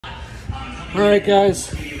Alright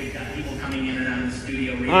guys,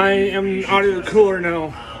 I am out of the cooler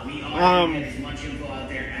now. I'm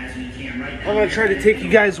going to try to take you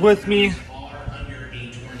guys with me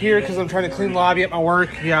here because I'm trying to clean lobby at my work.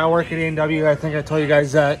 Yeah, I work at A&W. I think I told you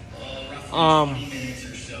guys that. So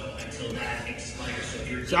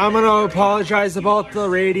I'm going to apologize about the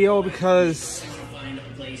radio because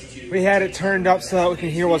we had it turned up so that we can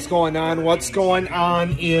hear what's going on. What's going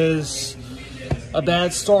on is a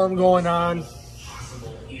bad storm going on,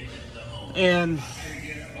 and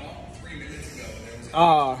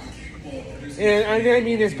I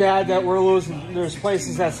mean it's bad that we're losing. There's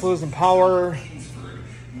places that's losing power.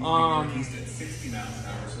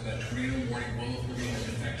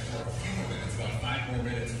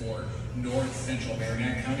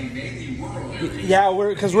 Yeah,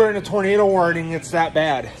 because we're in a tornado warning. It's that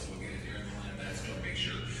bad.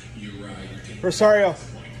 Rosario,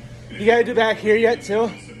 you gotta do back here yet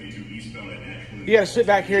too? You gotta sit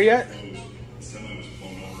back here yet?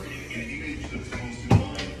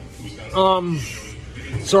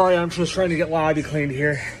 Sorry, I'm just trying to get lobby cleaned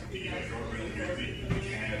here.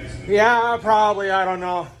 Yeah, probably, I don't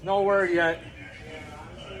know. No word yet.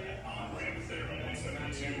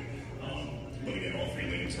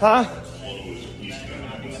 Huh?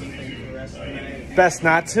 Best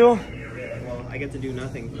not to? Well, I get to do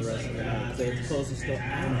nothing for the rest of the night because I have to close the store. I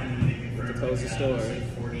have to close the store.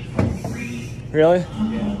 Really?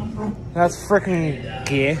 Yeah. That's freaking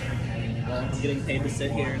gay. Well, I'm getting paid to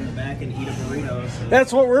sit here in the back and eat a burrito. So.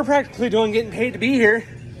 That's what we're practically doing, getting paid to be here.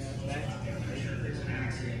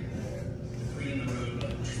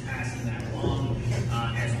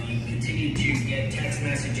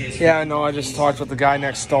 Yeah, no, I just talked with the guy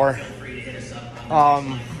next door.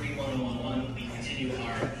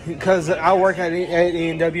 Because I work at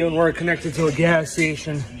A&W and we're connected to a gas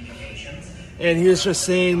station. And he was just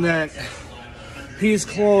saying that he's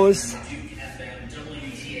closed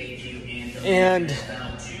and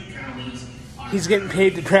he's getting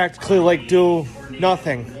paid to practically like do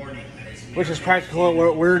nothing, which is practically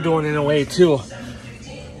what we're doing in a way too.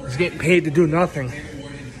 He's getting paid to do nothing.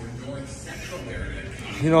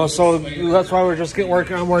 You know, so that's why we're just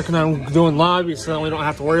working on doing lobby so that we don't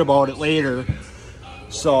have to worry about it later.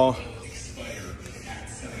 So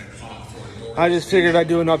I just figured I'd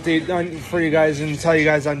do an update for you guys and tell you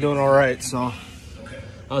guys I'm doing all right. So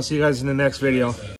I'll see you guys in the next video.